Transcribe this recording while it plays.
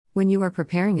When you are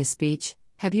preparing a speech,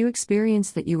 have you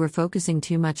experienced that you were focusing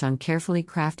too much on carefully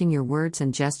crafting your words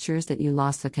and gestures that you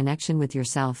lost the connection with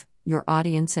yourself, your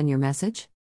audience, and your message?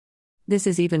 This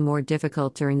is even more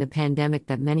difficult during the pandemic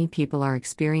that many people are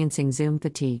experiencing Zoom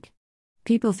fatigue.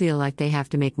 People feel like they have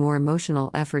to make more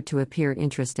emotional effort to appear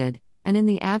interested, and in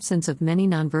the absence of many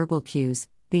nonverbal cues,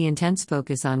 the intense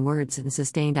focus on words and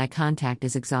sustained eye contact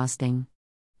is exhausting.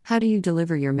 How do you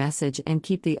deliver your message and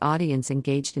keep the audience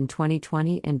engaged in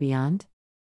 2020 and beyond?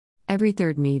 Every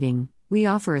third meeting, we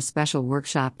offer a special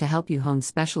workshop to help you hone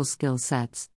special skill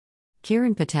sets.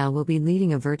 Kiran Patel will be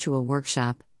leading a virtual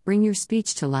workshop, Bring Your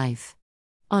Speech to Life,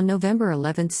 on November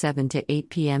 11th, 7 to 8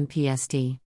 p.m. PST.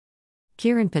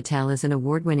 Kiran Patel is an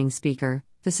award-winning speaker,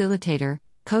 facilitator,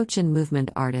 coach, and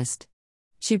movement artist.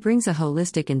 She brings a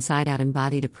holistic, inside-out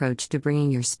embodied approach to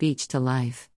bringing your speech to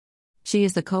life. She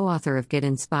is the co-author of Get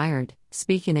Inspired,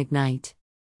 Speak and Ignite.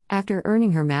 After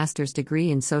earning her master's degree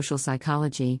in social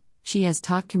psychology, she has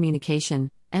taught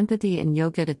communication, empathy, and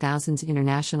yoga to thousands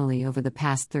internationally over the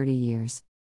past 30 years.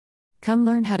 Come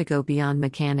learn how to go beyond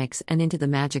mechanics and into the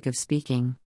magic of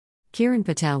speaking. Kiran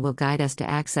Patel will guide us to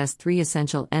access 3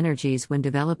 essential energies when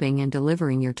developing and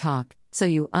delivering your talk, so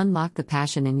you unlock the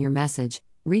passion in your message,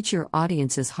 reach your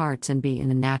audience's hearts, and be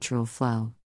in a natural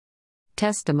flow.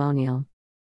 Testimonial.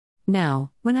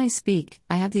 Now, when I speak,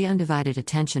 I have the undivided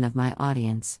attention of my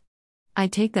audience. I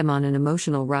take them on an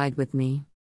emotional ride with me.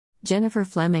 Jennifer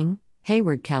Fleming,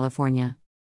 Hayward, California.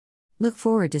 Look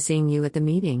forward to seeing you at the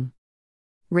meeting.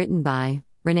 Written by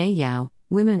Renee Yao,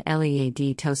 Women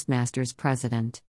LEAD Toastmasters President.